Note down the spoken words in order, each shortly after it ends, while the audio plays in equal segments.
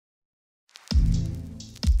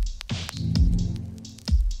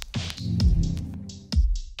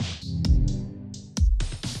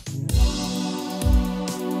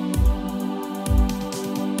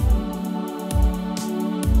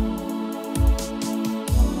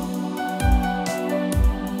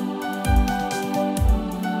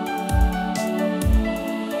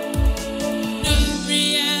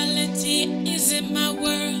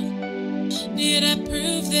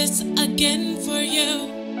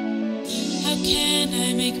can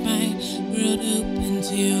I make my world open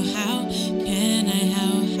to you? How can I,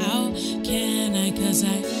 how can I? Cause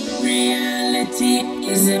reality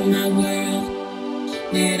isn't my world.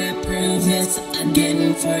 Did I prove this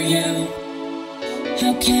again for you?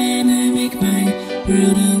 How can I make my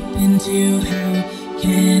world open to you? How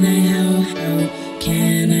can I, how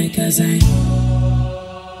can I? Cause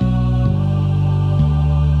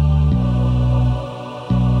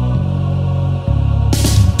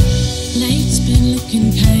light's been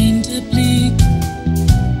looking kinda bleak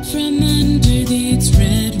from under these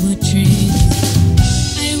redwood trees.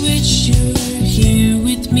 I wish you were here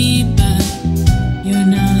with me, but you're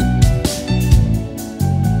not.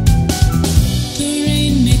 The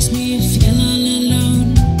rain makes me feel all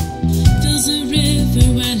alone, fills a river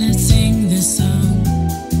while I sing this song.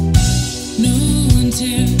 No one's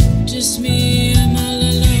here, just me, I'm all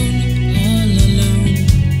alone, all alone.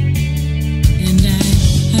 And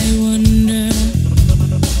I wonder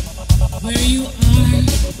where you are.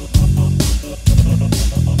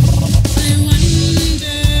 I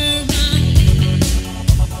wonder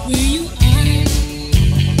where you are.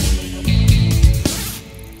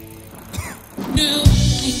 No,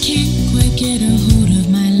 I can't quite get a hold of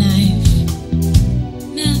my life.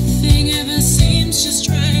 Nothing ever seems just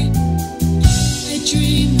right. I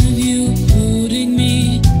dream of you holding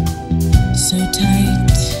me so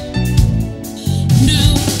tight. No,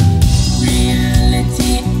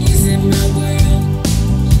 reality isn't my world.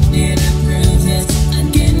 Did I prove this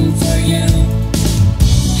again for you?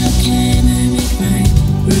 How can I make my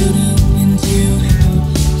world open to you? How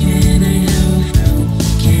can I, how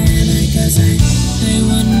can I? Cause I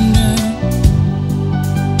wonder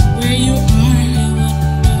where you are.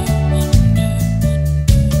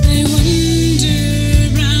 I wonder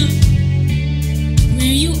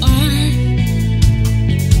where you are.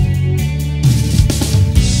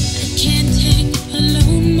 I can't hang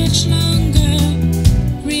alone much longer.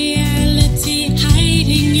 Reality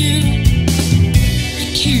hiding you. I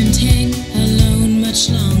can't hang alone much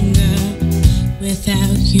longer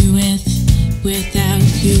without you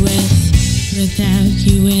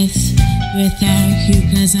without you,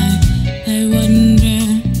 cause I wonder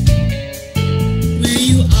where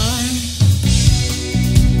you are.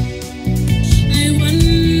 I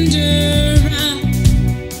wonder,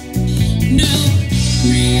 no,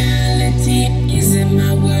 reality isn't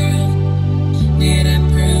my world. Did I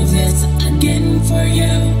prove this again for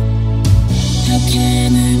you? How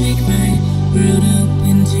can I make my world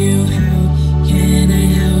open to you? How can I,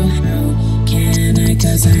 how can I?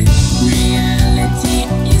 Cause reality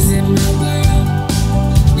isn't my world.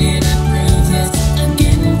 Did I prove this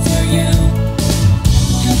again for you?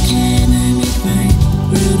 How can I make my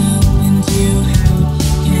world open to you? How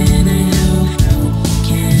can I, how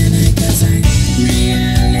can I? Cause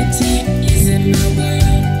reality isn't my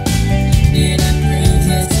world. Did I prove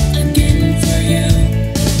this again for you?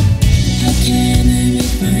 How can I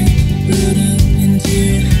make my world open to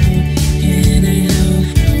you? How can I, how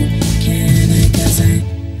can I? Cause I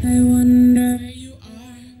wonder where you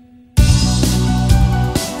are.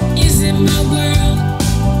 Is it my world?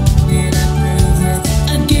 Did I prove this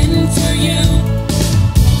again for you?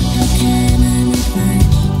 How can I make my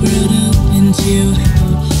world open to you? How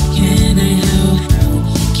can I, how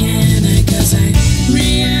can I? Cause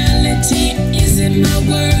reality isn't my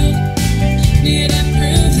world. Did I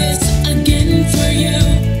prove this again for you?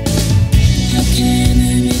 How can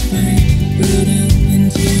I make my world open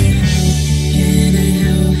to you? How can I,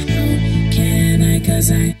 how can I? Cause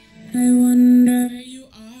I wonder where you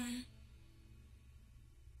are.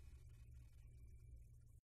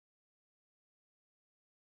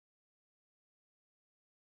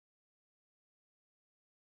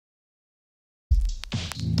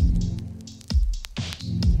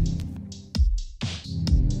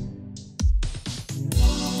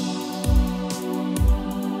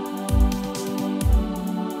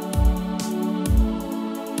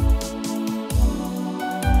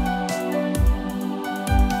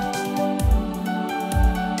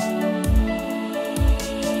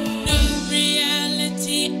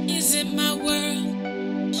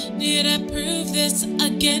 Did I prove this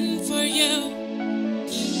again for you?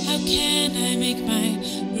 How can I make my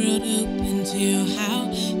world open to you? How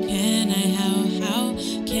can I, how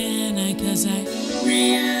can I? Cause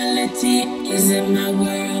reality isn't my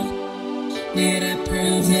world. Did I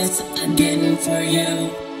prove this again for you?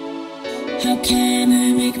 How can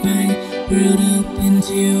I make my world open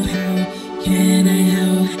to you? How can I,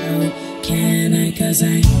 how can I? Cause